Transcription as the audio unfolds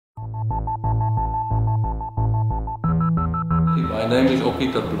My name is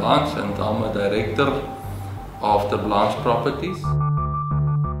Okkie Terblanche and I'm a director of Terblanche Properties.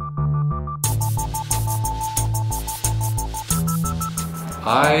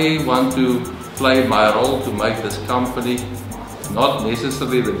 I want to play my role to make this company not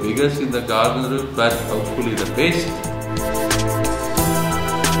necessarily the biggest in the garden route, but hopefully the best.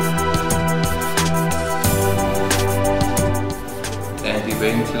 And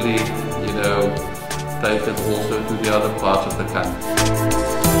eventually, take it also to the other parts of the country.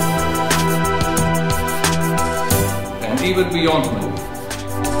 And even beyond maybe.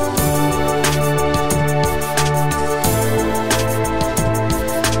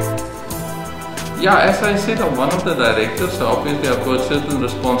 Yeah, as I said, I'm one of the directors, so obviously I've got certain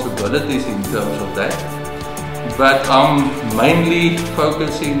responsibilities in terms of that. But I'm mainly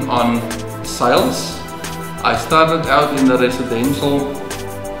focusing on sales. I started out in the residential,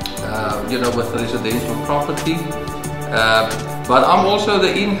 with residential property. But I'm also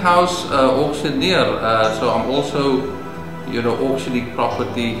the in-house auctioneer, so I'm also, auctioning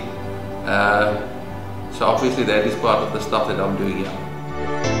property. So obviously that is part of the stuff that I'm doing here.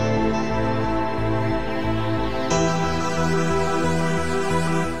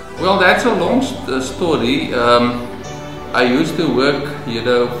 Well, that's a long story. I used to work,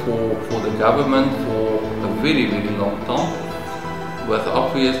 for the government for a very, very long time. But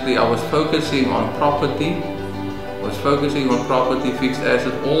obviously, I was focusing on property. Fixed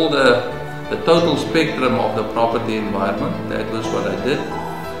asset, all the total spectrum of the property environment. That was what I did.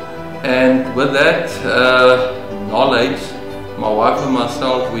 And with that knowledge, my wife and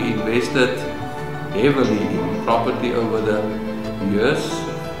myself, we invested heavily in property over the years,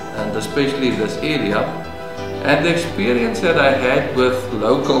 and especially this area. And the experience that I had with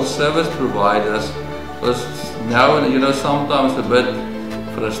local service providers was now, sometimes a bit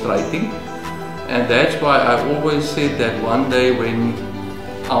frustrating. And that's why I always said that one day when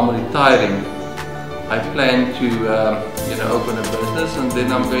I'm retiring, I plan to, open a business, and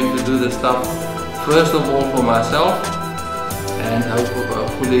then I'm going to do the stuff first of all for myself, and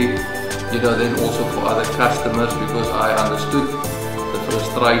hopefully, then also for other customers, because I understood the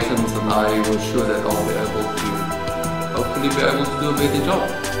frustrations, and I was sure that I'll be able to hopefully be able to do a better job.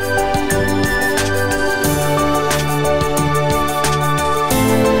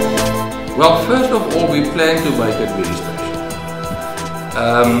 Well, first of all, we plan to make it very special.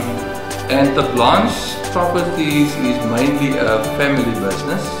 And Terblanche Properties is mainly a family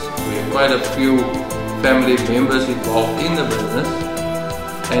business. We have quite a few family members involved in the business.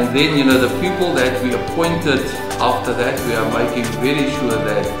 And then, the people that we appointed after that, we are making very sure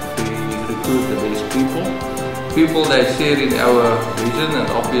that we recruit the best people. People that share in our vision and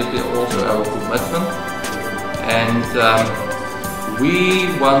obviously also our commitment. And we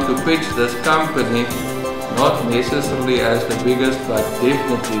want to pitch this company not necessarily as the biggest, but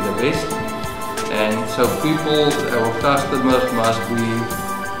definitely the best. And so people, our customers, must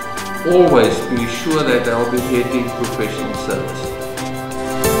always be sure that they'll be getting professional service.